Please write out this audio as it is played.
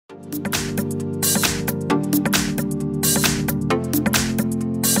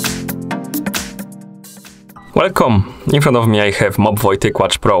Welcome! In front of me I have MOBVOI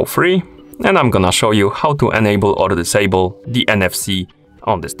TicWatch Pro 3, and I'm gonna show you how to enable or disable the NFC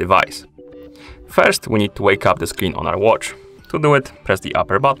on this device. First, we need to wake up the screen on our watch. To do it, press the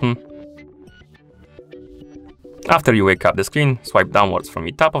upper button. After you wake up the screen, swipe downwards from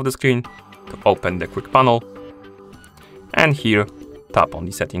the top of the screen to open the quick panel. And here, tap on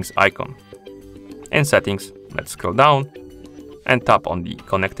the settings icon. In settings, let's scroll down and tap on the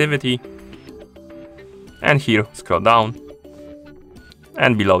connectivity. And here, scroll down,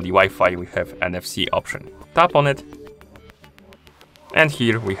 and below the Wi-Fi we have NFC option. Tap on it, and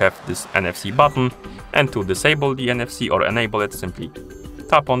here we have this NFC button, and to disable the NFC or enable it, simply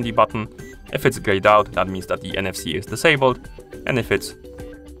tap on the button. If it's grayed out, that means that the NFC is disabled, and if it's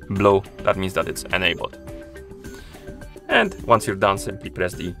blue, that means that it's enabled. And once you're done, simply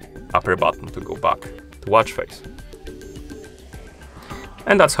press the upper button to go back to watch face.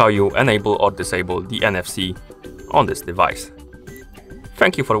 And that's how you enable or disable the NFC on this device.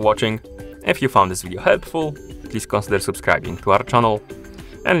 Thank you for watching. If you found this video helpful, please consider subscribing to our channel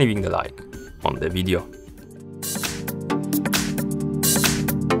and leaving a like on the video.